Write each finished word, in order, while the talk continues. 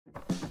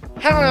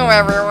Hello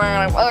everyone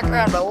and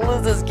welcome to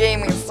Liz's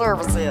Gaming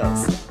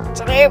Services.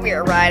 Today we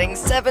are riding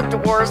Seven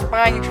Dwarfs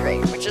Mine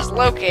Train, which is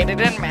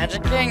located in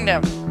Magic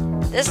Kingdom.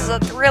 This is a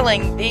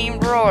thrilling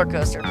themed roller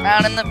coaster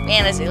found in the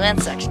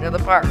Fantasyland section of the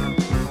park.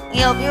 We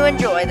hope you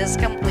enjoy this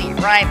complete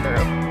ride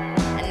through.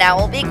 And now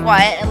we'll be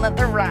quiet and let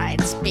the ride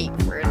speak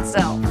for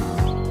itself.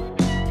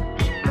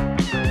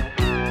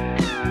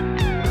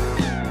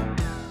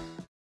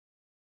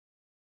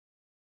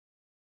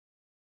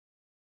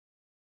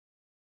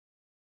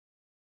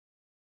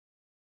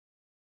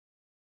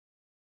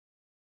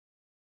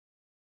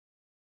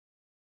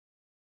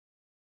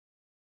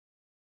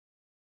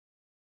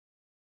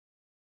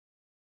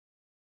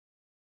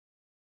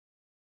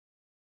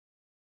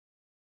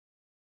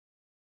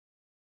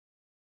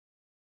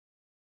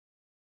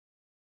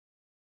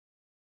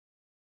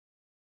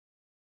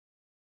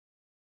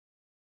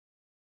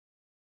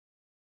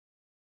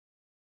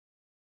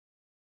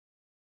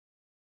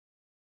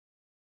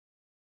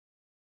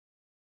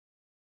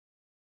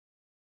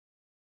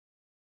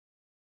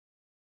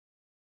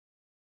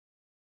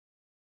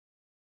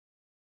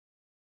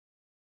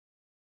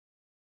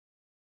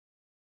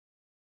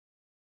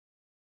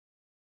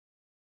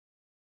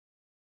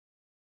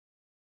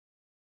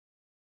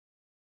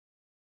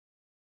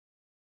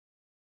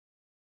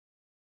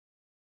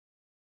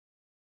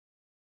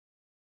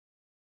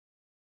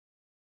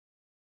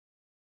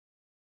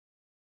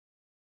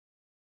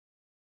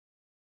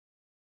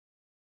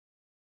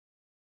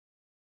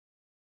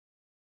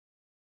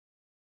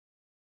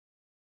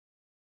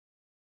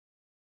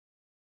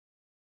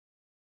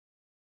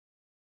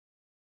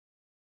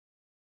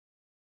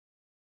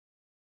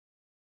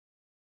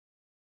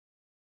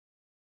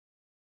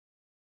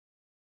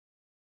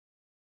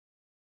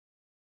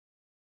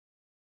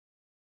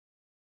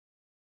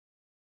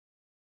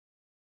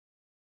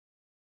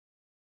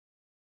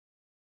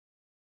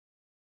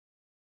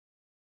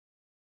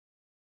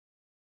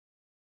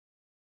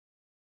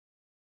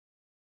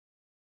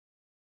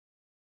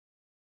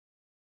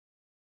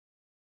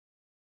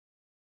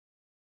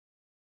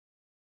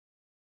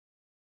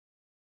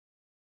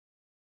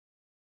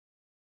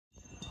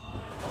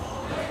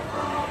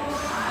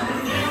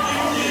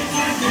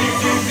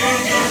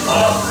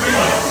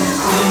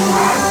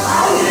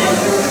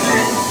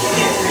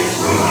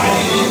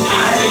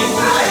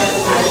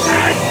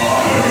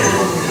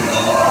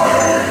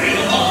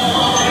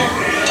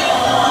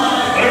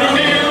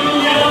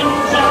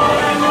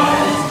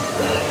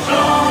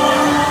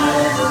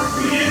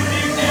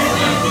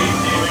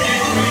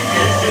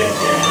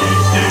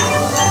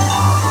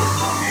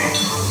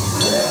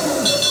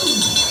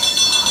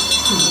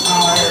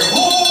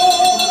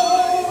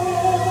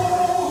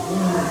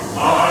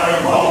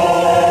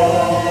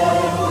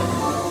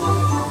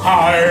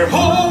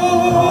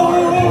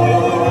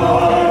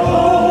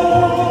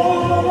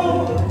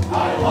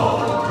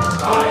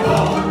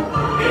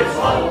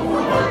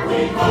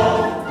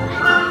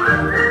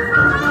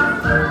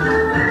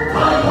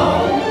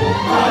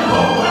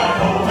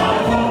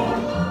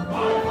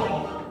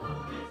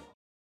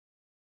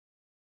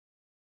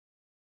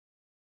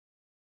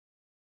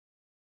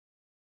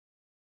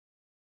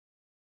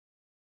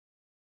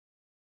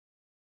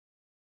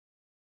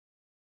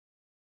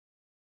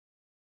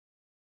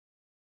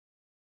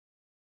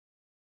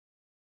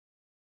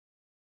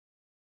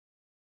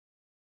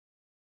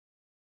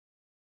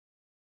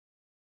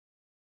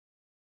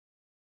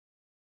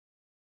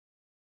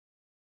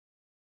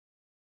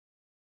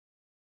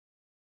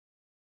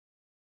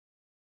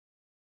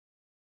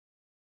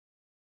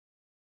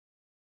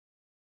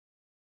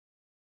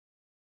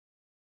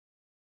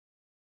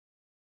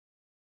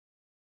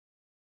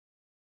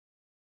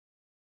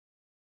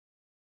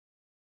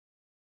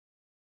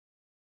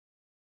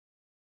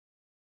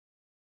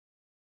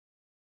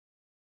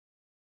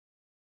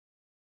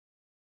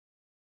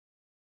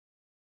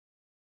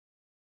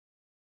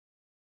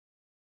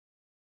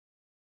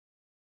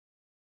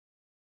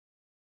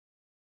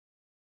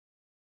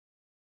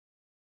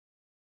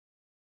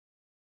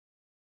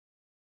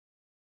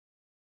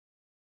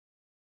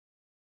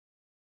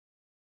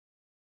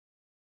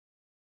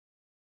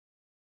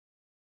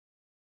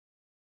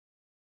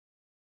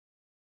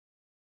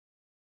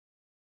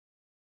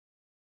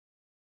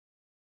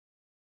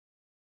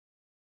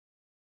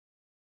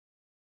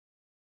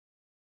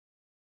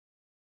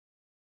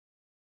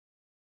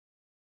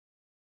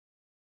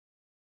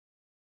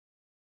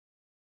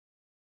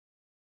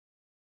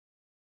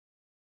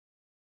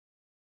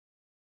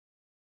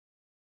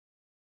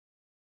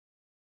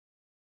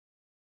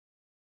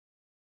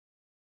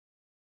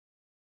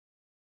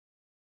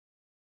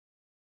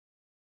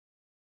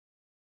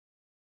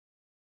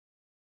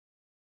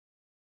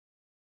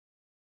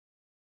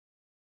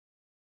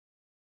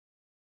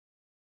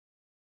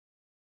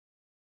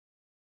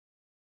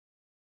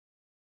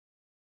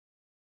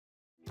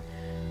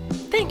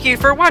 Thank you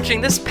for watching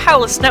this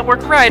Palace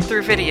Network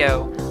ride-through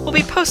video. We'll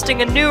be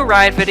posting a new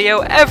ride video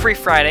every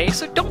Friday,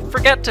 so don't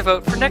forget to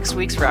vote for next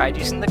week's ride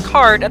using the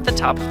card at the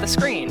top of the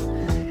screen.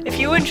 If If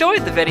you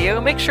enjoyed the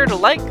video, make sure to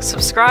like,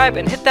 subscribe,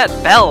 and hit that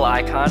bell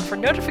icon for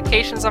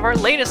notifications of our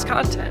latest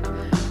content.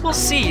 We'll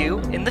see you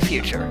in the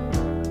future.